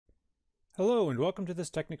Hello and welcome to this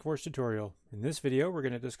Technic-Force tutorial. In this video we're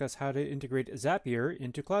going to discuss how to integrate Zapier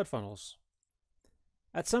into Cloudfunnels.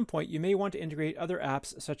 At some point you may want to integrate other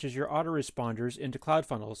apps such as your Autoresponders into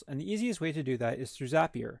Cloudfunnels, and the easiest way to do that is through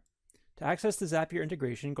Zapier. To access the Zapier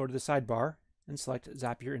integration, go to the sidebar and select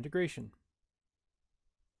Zapier integration.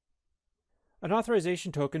 An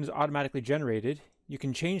authorization token is automatically generated. You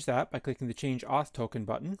can change that by clicking the Change Auth Token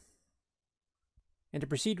button. And to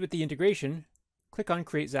proceed with the integration, click on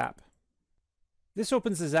Create Zap. This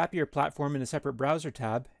opens the Zapier platform in a separate browser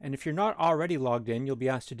tab, and if you're not already logged in, you'll be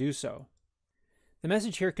asked to do so. The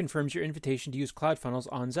message here confirms your invitation to use Cloudfunnels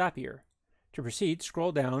on Zapier. To proceed,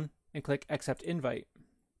 scroll down and click Accept Invite.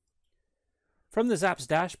 From the Zap's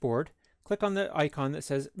dashboard, click on the icon that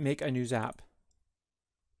says Make a New Zap.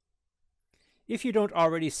 If you don't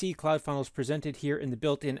already see Cloudfunnels presented here in the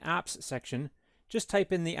Built-in Apps section, just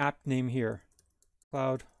type in the app name here,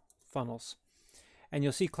 Cloudfunnels, and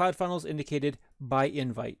you'll see Cloudfunnels indicated by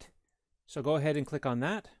invite. So go ahead and click on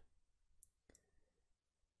that.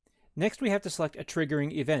 Next we have to select a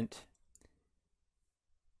triggering event.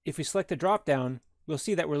 If we select the drop-down, we'll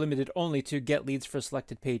see that we're limited only to get leads for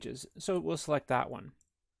selected pages, so we'll select that one.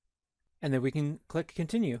 And then we can click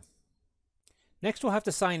Continue. Next we'll have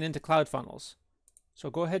to sign into Cloudfunnels. So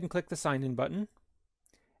go ahead and click the Sign In button.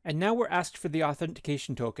 And now we're asked for the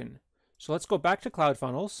authentication token. So let's go back to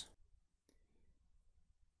Cloudfunnels.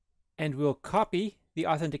 And we'll copy the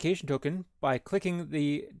authentication token by clicking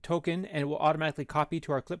the token, and it will automatically copy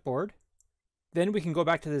to our clipboard. Then we can go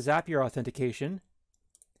back to the Zapier authentication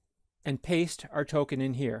and paste our token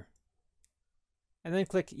in here. And then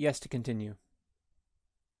click Yes to continue.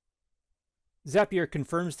 Zapier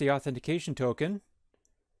confirms the authentication token,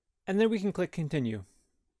 and then we can click Continue.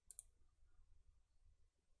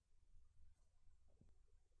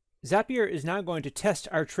 Zapier is now going to test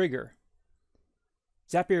our trigger.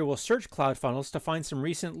 Zapier will search Cloudfunnels to find some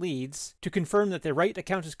recent leads to confirm that the right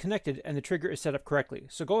account is connected and the trigger is set up correctly.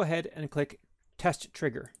 So go ahead and click Test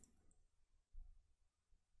Trigger.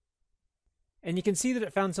 And you can see that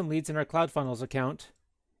it found some leads in our Cloudfunnels account.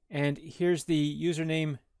 And here's the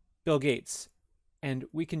username Bill Gates. And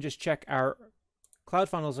we can just check our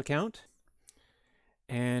Cloudfunnels account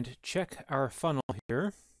and check our funnel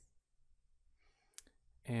here.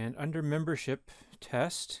 And under Membership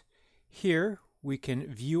Test, here we can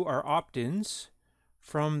view our opt-ins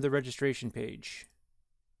from the registration page.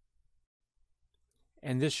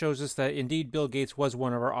 And this shows us that indeed Bill Gates was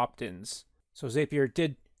one of our opt-ins. So Zapier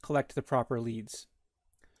did collect the proper leads.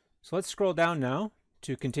 So let's scroll down now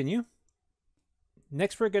to continue.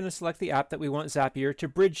 Next we're going to select the app that we want Zapier to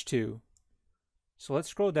bridge to. So let's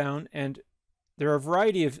scroll down, and there are a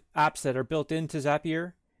variety of apps that are built into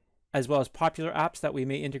Zapier, as well as popular apps that we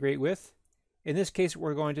may integrate with. In this case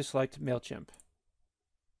we're going to select MailChimp.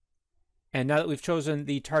 And now that we've chosen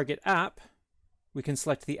the target app, we can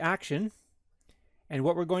select the action. And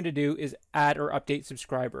what we're going to do is add or update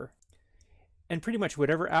subscriber. And pretty much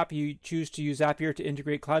whatever app you choose to use Zapier to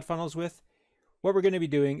integrate Cloudfunnels with, what we're going to be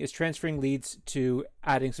doing is transferring leads to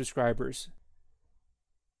adding subscribers.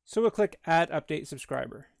 So we'll click Add Update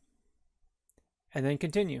Subscriber. And then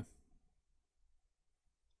Continue.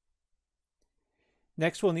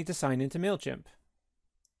 Next we'll need to sign into MailChimp.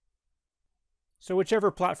 So whichever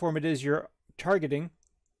platform it is you're targeting,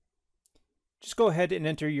 just go ahead and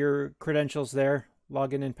enter your credentials there,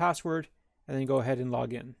 login and password, and then go ahead and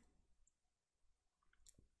log in.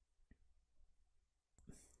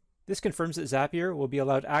 This confirms that Zapier will be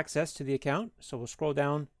allowed access to the account, so we'll scroll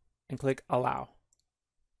down and click Allow.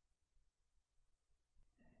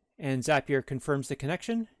 And Zapier confirms the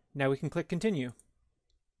connection. Now we can click Continue.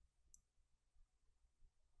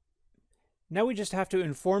 Now we just have to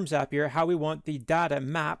inform Zapier how we want the data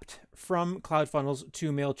mapped from Cloudfunnels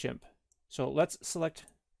to MailChimp. So let's select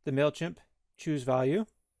the MailChimp, choose value,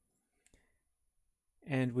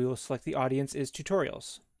 and we will select the audience is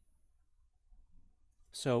tutorials.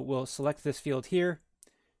 So we'll select this field here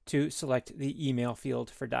to select the email field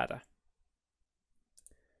for data.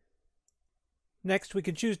 Next we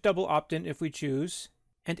can choose double opt-in if we choose,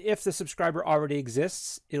 and if the subscriber already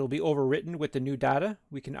exists, it'll be overwritten with the new data.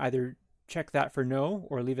 We can either check that for no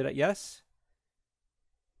or leave it at yes.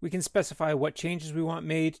 We can specify what changes we want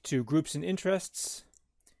made to groups and interests.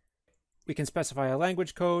 We can specify a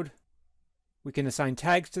language code. We can assign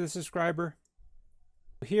tags to the subscriber.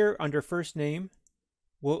 Here under first name,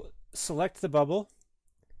 we'll select the bubble,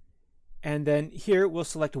 and then here we'll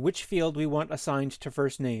select which field we want assigned to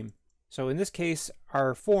first name. So in this case,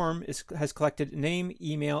 our form has collected name,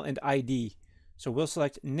 email, and ID. So we'll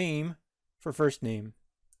select name for first name.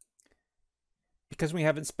 Because we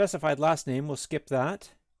haven't specified last name, we'll skip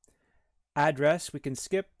that. Address we can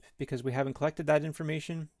skip because we haven't collected that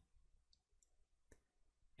information.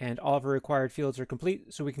 And all of our required fields are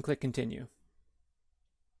complete, so we can click continue.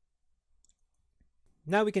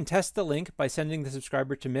 Now we can test the link by sending the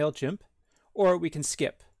subscriber to MailChimp, or we can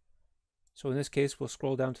skip. So in this case, we'll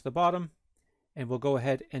scroll down to the bottom and we'll go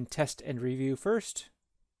ahead and test and review first.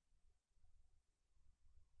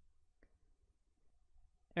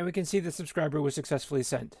 And we can see the subscriber was successfully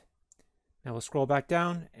sent. Now we'll scroll back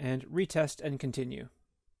down and retest and continue.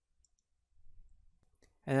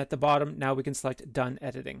 And at the bottom, now we can select Done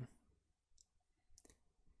Editing.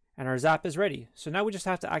 And our Zap is ready. So now we just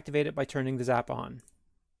have to activate it by turning the Zap on.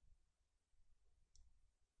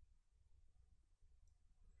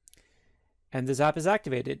 And the Zap is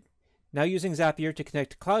activated. Now using Zapier to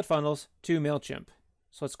connect Cloudfunnels to MailChimp.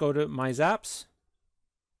 So let's go to My Zaps.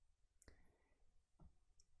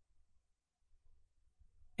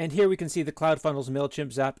 And here we can see the Cloudfunnels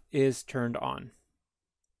MailChimp Zap is turned on.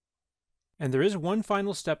 And there is one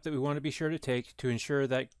final step that we want to be sure to take to ensure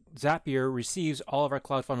that Zapier receives all of our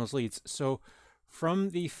Cloudfunnels leads. So from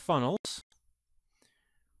the funnels,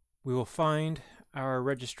 we will find our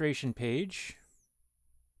registration page.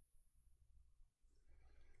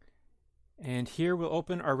 And here we'll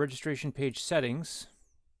open our registration page settings.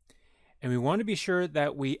 And we want to be sure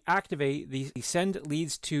that we activate the Send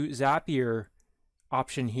Leads to Zapier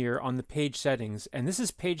option here on the page settings. And this is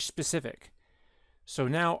page specific. So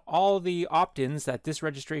now all the opt-ins that this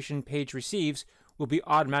registration page receives will be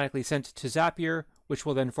automatically sent to Zapier, which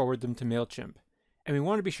will then forward them to MailChimp. And we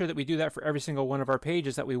want to be sure that we do that for every single one of our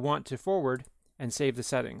pages that we want to forward and save the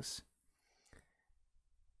settings.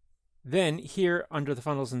 Then here under the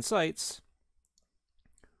funnels and sites,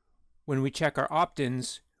 when we check our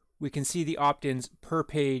opt-ins, we can see the opt-ins per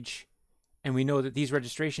page, and we know that these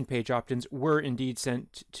registration page opt-ins were indeed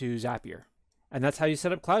sent to Zapier. And that's how you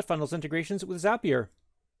set up Cloudfunnels integrations with Zapier.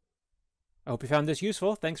 I hope you found this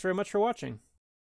useful. Thanks very much for watching.